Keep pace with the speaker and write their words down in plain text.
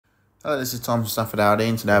Hello, this is Tom from Stafford Audi,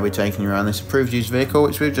 and today I'll be taking you around this approved used vehicle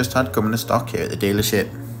which we've just had coming to stock here at the dealership.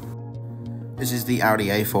 This is the Audi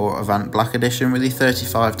A4 Avant Black Edition with the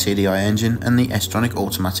 35 TDI engine and the S-Tronic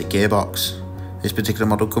automatic gearbox. This particular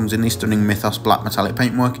model comes in the stunning Mythos black metallic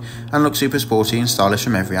paintwork and looks super sporty and stylish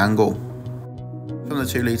from every angle. From the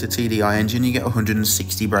 2-litre TDI engine you get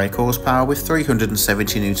 160 brake horsepower with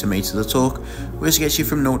 370 Nm of torque, which gets you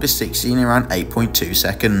from 0 to 60 in around 8.2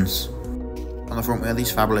 seconds. On the front we have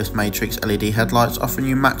these fabulous matrix LED headlights offering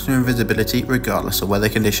you maximum visibility regardless of weather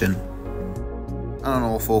condition. And on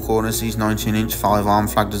all four corners these 19-inch 5-arm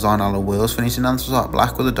flag design alloy wheels finish in anthracite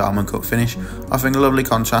black with a diamond cut finish, offering a lovely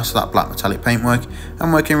contrast to that black metallic paintwork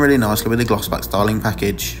and working really nicely with the glossback styling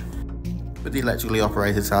package. With the electrically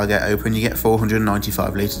operated tailgate open you get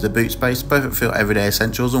 495 litres of boot space, perfect for your everyday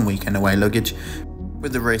essentials and weekend away luggage.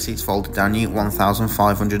 With the rear seats folded down you get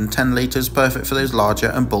 1,510 litres, perfect for those larger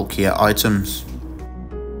and bulkier items.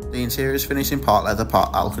 The interior is finished in part leather,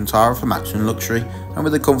 part Alcantara for maximum luxury, and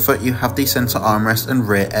with the comfort you have the centre armrest and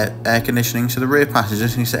rear air conditioning, so the rear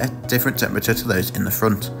passengers can set a different temperature to those in the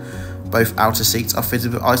front. Both outer seats are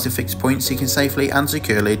fitted with Isofix points so you can safely and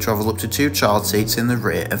securely travel up to 2 child seats in the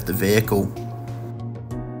rear of the vehicle.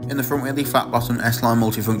 In the front we have the flat bottom S-line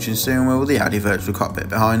multifunction steering wheel with the Audi virtual cockpit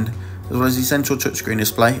behind, as well as the central touchscreen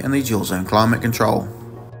display and the dual zone climate control.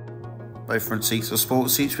 Both front seats are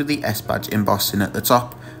sports seats with the S badge embossing at the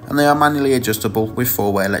top, and they are manually adjustable with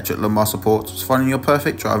 4-way electric lumbar support, so finding your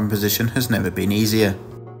perfect driving position has never been easier.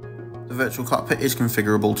 The virtual cockpit is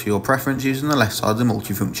configurable to your preference using the left side of the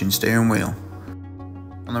multifunction steering wheel.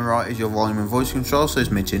 On the right is your volume and voice control, so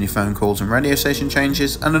those mid-journey phone calls and radio station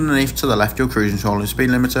changes, and underneath to the left your cruise control and speed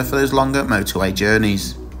limiter for those longer motorway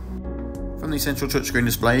journeys. From the central touchscreen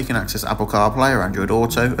display you can access Apple CarPlay or Android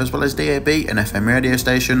Auto, as well as DAB and FM radio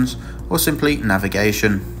stations, or simply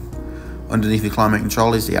navigation. Underneath the climate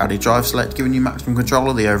control is the Audi Drive Select, giving you maximum control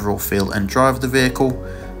of the overall feel and drive of the vehicle,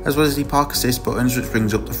 as well as the Park Assist buttons, which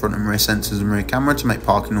brings up the front and rear sensors and rear camera to make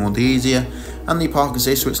parking all the easier, and the Park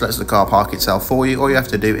Assist, which lets the car park itself for you. All you have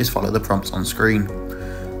to do is follow the prompts on screen.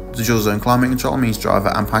 The dual zone climate control means driver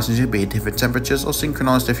and passenger be at different temperatures or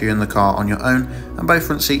synchronised if you're in the car on your own, and both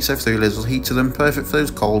front seats have 3 layers of heat to them, perfect for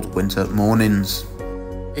those cold winter mornings.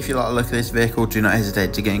 If you like the look of this vehicle, do not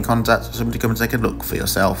hesitate to get in contact for somebody to come and take a look for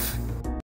yourself.